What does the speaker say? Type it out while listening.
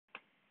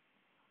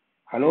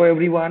Hello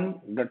everyone.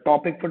 The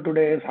topic for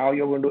today is how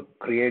you're going to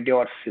create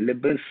your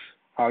syllabus,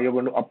 how you're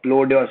going to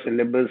upload your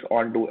syllabus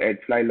onto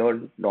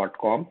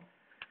edflylearn.com.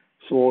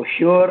 So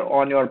here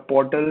on your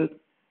portal,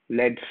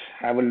 let's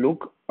have a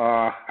look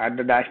at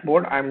the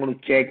dashboard. I'm going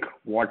to check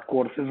what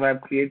courses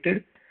I've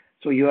created.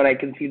 So here I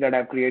can see that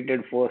I've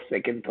created first,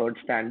 second, third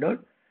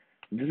standard.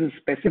 This is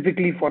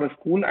specifically for a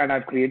school and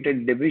I've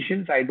created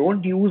divisions. I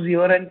don't use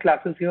year-end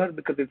classes here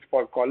because it's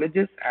for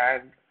colleges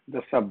and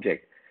the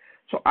subject.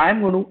 So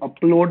I'm going to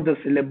upload the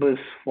syllabus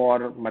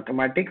for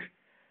mathematics.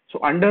 So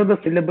under the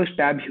syllabus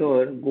tab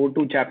here, go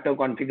to chapter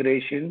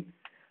configuration,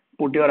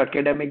 put your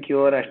academic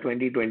year as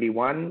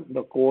 2021.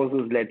 The course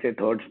is, let's say,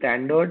 third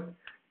standard.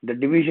 The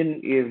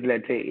division is,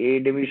 let's say, A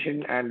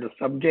division, and the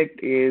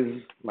subject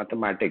is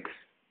mathematics.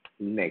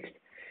 Next.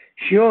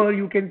 Here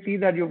you can see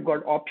that you've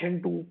got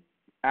option to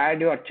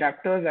add your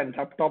chapters and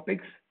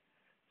subtopics.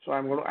 So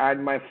I'm going to add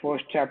my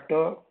first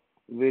chapter,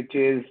 which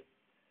is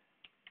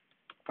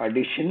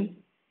addition.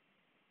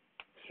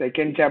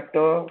 Second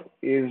chapter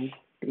is,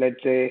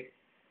 let's say,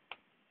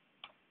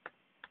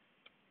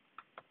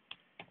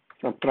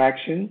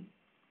 subtraction.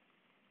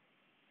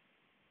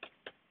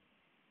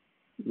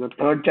 The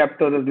third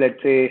chapter is,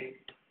 let's say,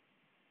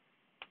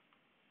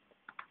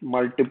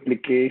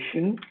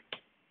 multiplication.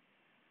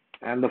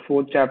 And the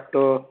fourth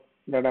chapter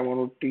that I'm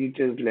going to teach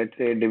is, let's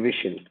say,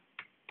 division.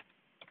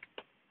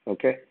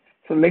 Okay.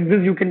 So like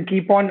this, you can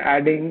keep on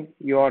adding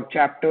your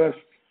chapters,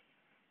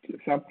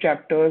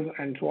 sub-chapters,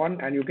 and so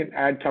on. And you can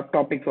add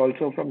subtopics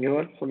also from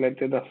here. So let's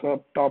say the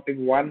subtopic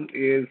 1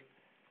 is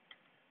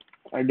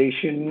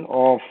addition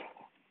of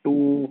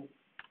two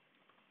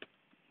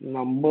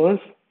numbers,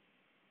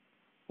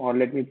 or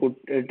let me put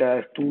it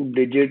as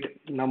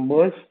two-digit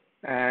numbers.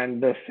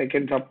 And the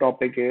second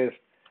subtopic is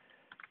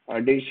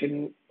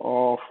addition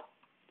of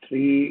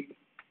three-digit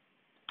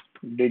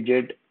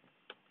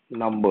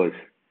numbers.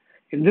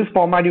 In this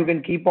format, you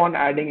can keep on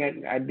adding,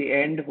 and at the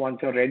end, once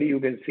you're ready, you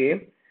can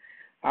save.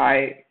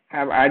 I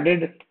have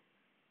added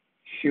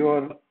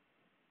here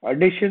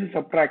addition,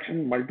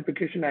 subtraction,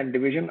 multiplication, and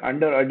division.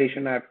 Under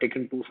addition, I have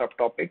taken two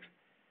subtopics.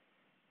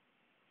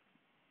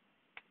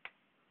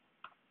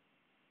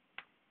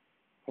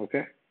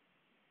 Okay.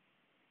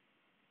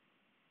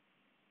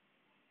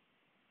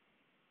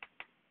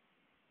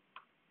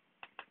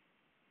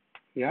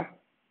 Yeah.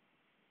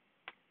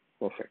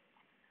 Perfect.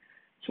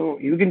 So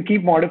you can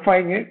keep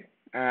modifying it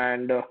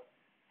and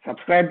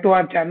subscribe to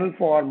our channel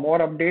for more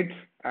updates.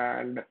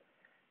 And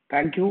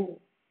thank you.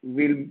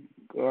 We'll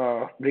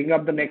bring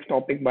up the next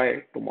topic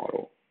by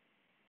tomorrow.